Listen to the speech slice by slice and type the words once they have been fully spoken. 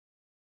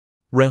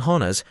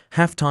Rihanna's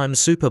halftime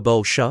Super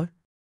Bowl show?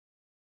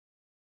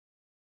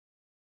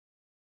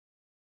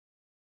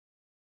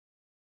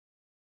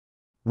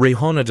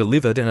 Rihanna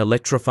delivered an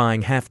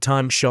electrifying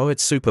halftime show at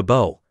Super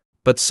Bowl,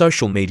 but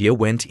social media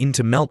went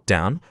into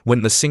meltdown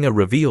when the singer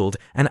revealed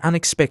an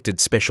unexpected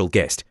special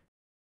guest.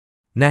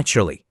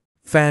 Naturally,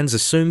 fans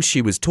assumed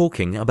she was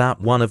talking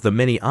about one of the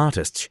many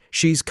artists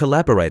she's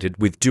collaborated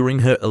with during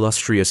her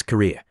illustrious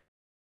career.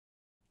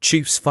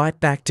 Chiefs fight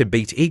back to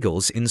beat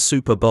Eagles in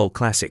Super Bowl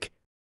Classic.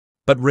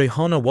 But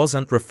Rihanna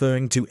wasn't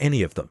referring to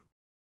any of them.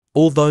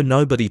 Although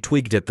nobody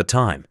twigged at the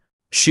time,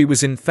 she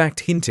was in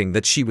fact hinting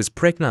that she was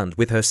pregnant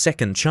with her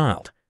second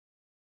child.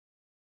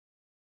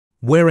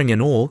 Wearing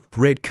an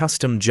all-red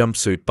custom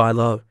jumpsuit by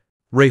Loewe,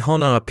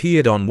 Rihanna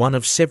appeared on one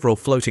of several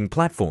floating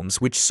platforms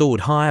which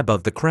soared high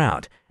above the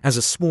crowd as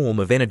a swarm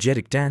of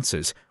energetic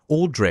dancers,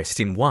 all dressed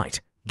in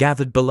white,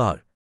 gathered below.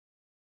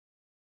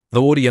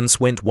 The audience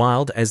went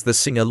wild as the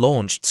singer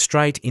launched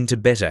straight into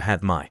Better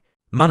Have My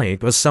Money,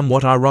 a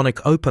somewhat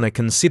ironic opener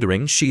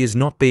considering she is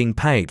not being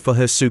paid for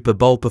her Super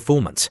Bowl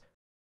performance.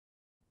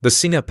 The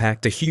singer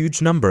packed a huge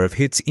number of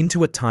hits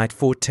into a tight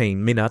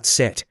 14-minute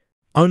set,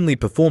 only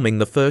performing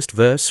the first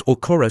verse or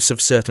chorus of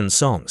certain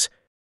songs.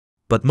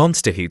 But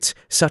monster hits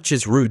such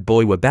as Rude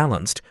Boy were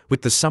balanced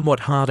with the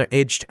somewhat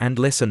harder-edged and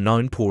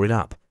lesser-known Pour It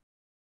Up.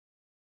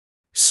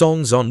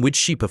 Songs on which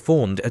she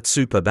performed at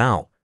Super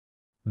Bowl: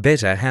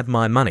 Better Have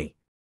My Money,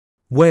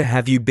 Where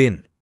Have You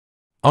Been,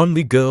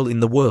 Only Girl in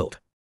the World,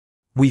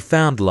 We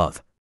Found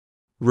Love,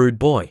 Rude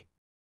Boy,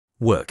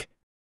 Work,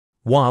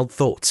 Wild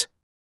Thoughts,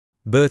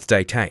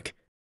 Birthday Cake,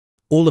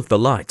 All of the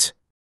Lights,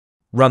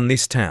 Run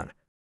This Town,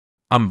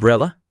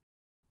 Umbrella,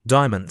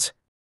 Diamonds.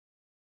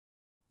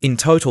 In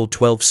total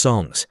 12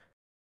 songs.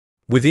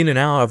 Within an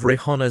hour of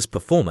Rihanna's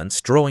performance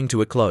drawing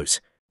to a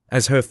close,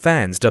 as her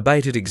fans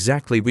debated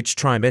exactly which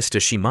trimester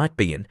she might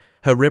be in,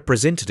 her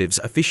representatives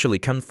officially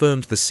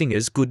confirmed the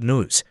singer's good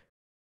news.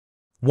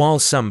 While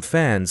some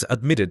fans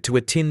admitted to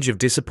a tinge of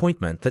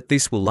disappointment that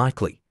this will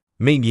likely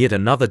mean yet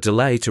another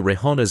delay to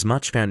Rihanna's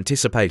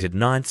much-anticipated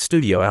 9th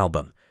studio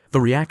album, the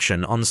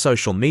reaction on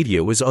social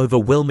media was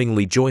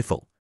overwhelmingly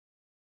joyful.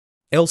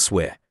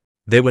 Elsewhere,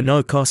 there were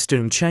no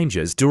costume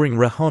changes during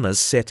Rihanna's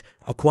set,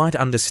 quite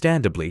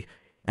understandably,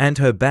 and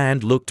her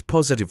band looked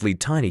positively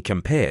tiny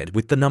compared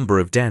with the number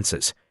of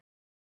dancers.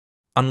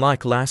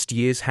 Unlike last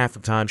year's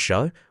halftime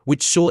show,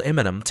 which saw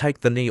Eminem take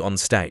the knee on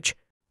stage,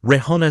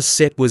 Rihanna's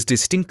set was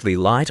distinctly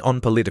light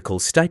on political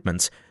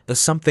statements,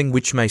 something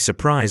which may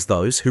surprise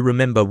those who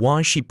remember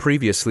why she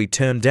previously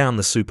turned down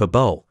the Super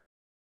Bowl.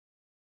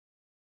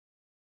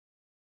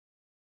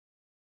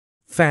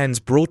 Fans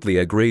broadly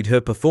agreed her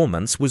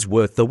performance was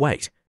worth the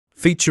wait,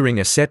 featuring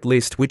a set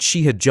list which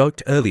she had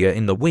joked earlier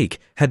in the week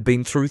had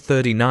been through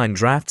 39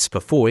 drafts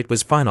before it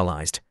was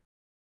finalized.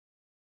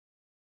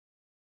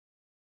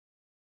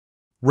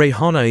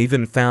 Rihanna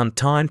even found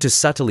time to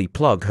subtly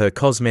plug her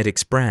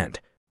cosmetics brand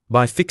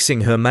by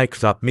fixing her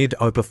makeup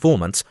mid-o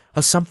performance,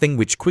 something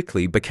which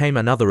quickly became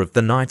another of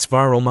the night's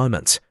viral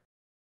moments.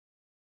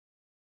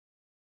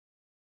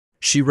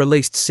 She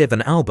released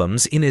 7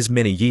 albums in as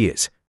many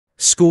years,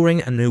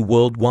 scoring a new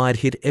worldwide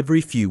hit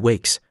every few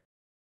weeks.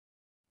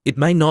 It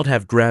may not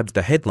have grabbed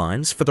the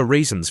headlines for the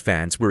reasons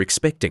fans were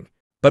expecting,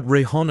 but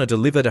Rihanna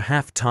delivered a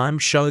halftime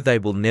show they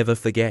will never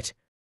forget.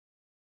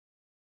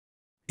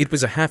 It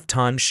was a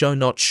halftime show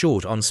not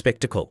short on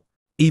spectacle,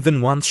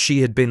 even once she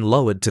had been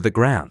lowered to the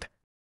ground.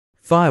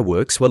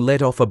 Fireworks were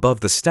let off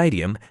above the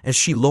stadium as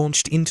she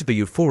launched into the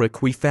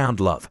euphoric We Found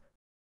Love.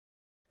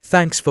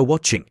 Thanks for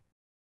watching.